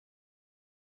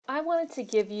I wanted to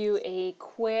give you a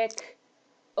quick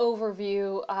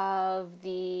overview of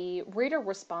the reader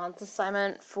response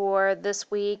assignment for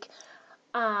this week.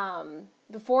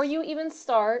 Before you even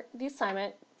start the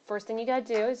assignment, first thing you gotta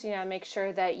do is make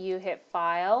sure that you hit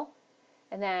File,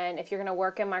 and then if you're gonna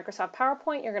work in Microsoft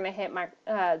PowerPoint, you're gonna hit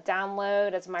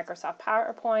Download as Microsoft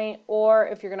PowerPoint, or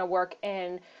if you're gonna work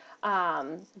in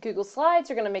Google Slides,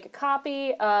 you're gonna make a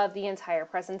copy of the entire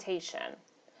presentation.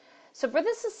 So for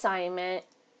this assignment,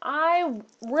 I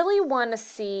really want to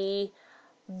see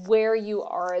where you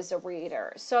are as a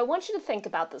reader. So I want you to think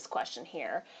about this question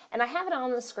here, and I have it on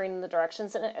the screen in the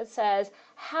directions, and it says,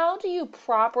 how do you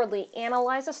properly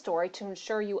analyze a story to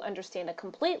ensure you understand it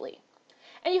completely?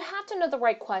 And you have to know the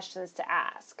right questions to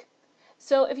ask.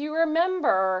 So if you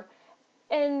remember,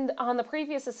 on the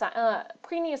previous module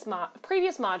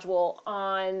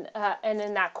and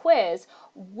in that quiz,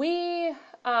 we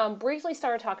briefly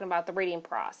started talking about the reading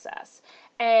process,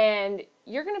 and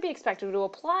you're going to be expected to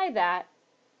apply that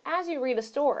as you read a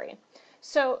story.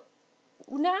 So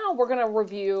now we're going to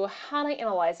review how to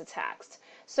analyze a text.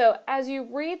 So as you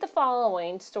read the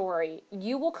following story,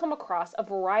 you will come across a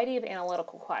variety of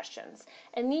analytical questions,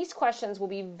 and these questions will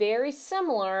be very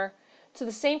similar to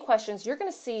the same questions you're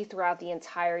going to see throughout the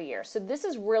entire year. So this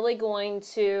is really going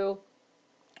to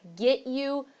get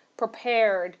you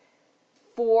prepared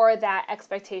for that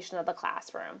expectation of the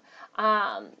classroom.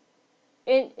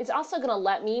 It's also going to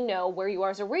let me know where you are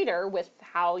as a reader with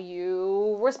how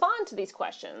you respond to these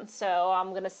questions. So I'm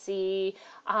going to see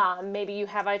maybe you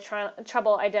have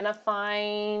trouble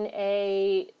identifying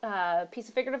a piece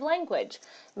of figurative language.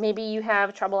 Maybe you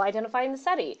have trouble identifying the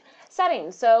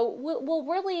setting. So we'll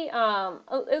really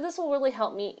this will really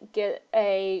help me get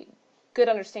a good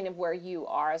understanding of where you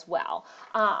are as well.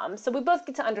 So we both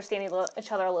get to understand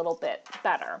each other a little bit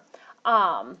better.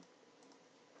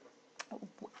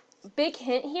 Big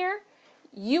hint here,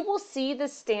 you will see the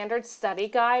standard study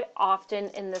guide often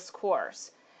in this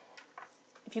course.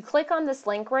 If you click on this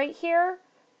link right here,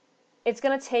 it's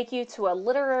going to take you to a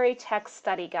literary text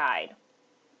study guide.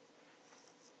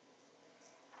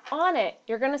 On it,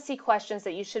 you're going to see questions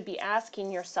that you should be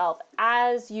asking yourself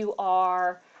as you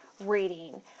are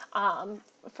reading.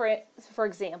 For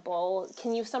example,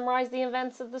 can you summarize the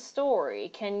events of the story?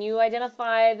 Can you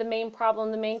identify the main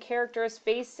problem the main character is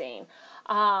facing?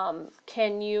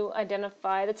 Can you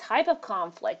identify the type of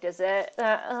conflict? Is it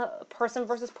person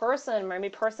versus person, maybe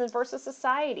person versus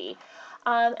society?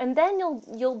 And then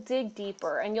you'll dig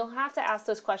deeper, and you'll have to ask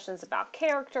those questions about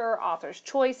character, author's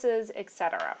choices,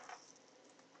 etc.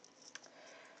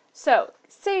 So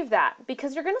save that,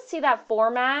 because you're going to see that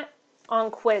format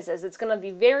on quizzes. It's going to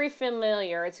be very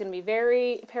familiar. It's going to be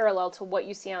very parallel to what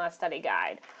you see on a study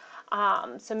guide.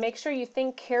 So make sure you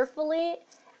think carefully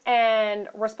and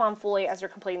respond fully as you're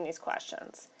completing these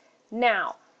questions.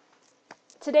 Now,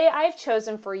 today I've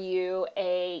chosen for you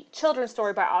a children's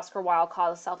story by Oscar Wilde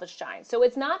called The Selfish Giant. So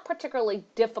it's not particularly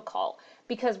difficult,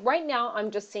 because right now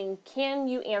I'm just saying, can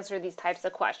you answer these types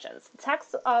of questions?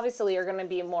 Texts obviously are going to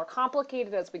be more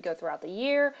complicated as we go throughout the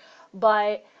year,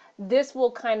 but this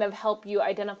will kind of help you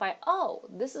identify, oh,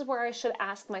 this is where I should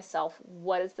ask myself,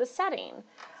 what is the setting?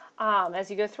 As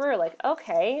you go through, like,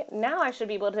 okay, now I should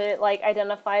be able to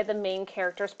identify the main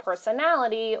character's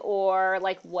personality, or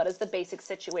what is the basic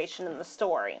situation in the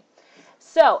story.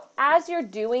 So as you're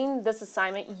doing this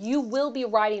assignment, you will be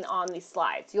writing on these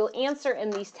slides. You'll answer in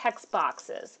these text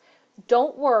boxes.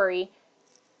 Don't worry,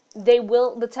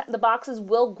 the boxes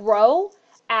will grow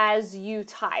as you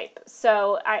type.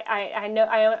 So I know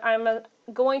I'm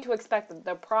going to expect that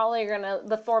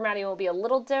the formatting will be a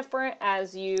little different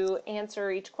as you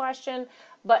answer each question,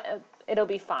 but it'll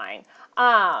be fine.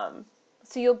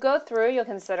 So you'll go through, you'll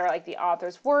consider the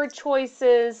author's word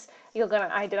choices, you're going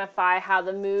to identify how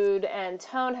the mood and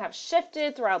tone have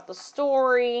shifted throughout the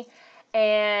story,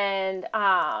 and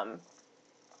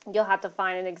you'll have to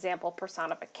find an example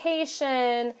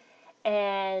personification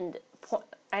and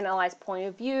analyze point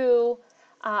of view.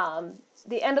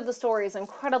 The end of the story is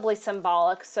incredibly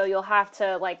symbolic, so you'll have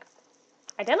to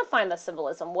identify the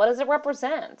symbolism. What does it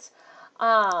represent?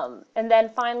 And then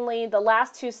finally, the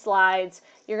last two slides,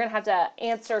 you're going to have to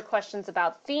answer questions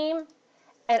about theme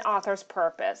and author's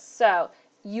purpose. So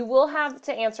you will have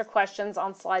to answer questions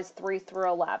on slides 3 through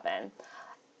 11.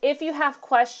 If you have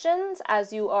questions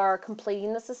as you are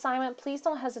completing this assignment, please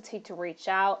don't hesitate to reach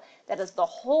out. That is the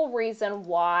whole reason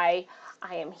why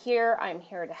I am here. I'm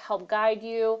here to help guide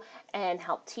you and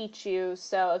help teach you.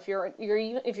 So if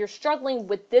you're struggling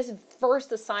with this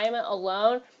first assignment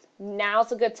alone,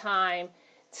 now's a good time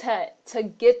to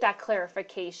get that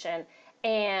clarification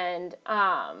and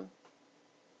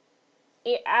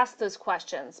ask those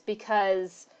questions,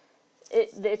 because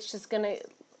it's just going to,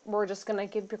 we're just going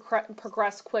to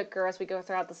progress quicker as we go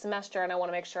throughout the semester, and I want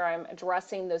to make sure I'm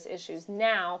addressing those issues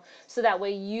now so that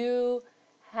way you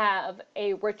have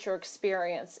a richer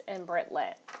experience in Brit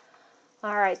Lit.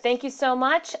 All right, thank you so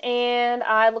much, and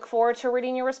I look forward to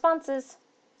reading your responses.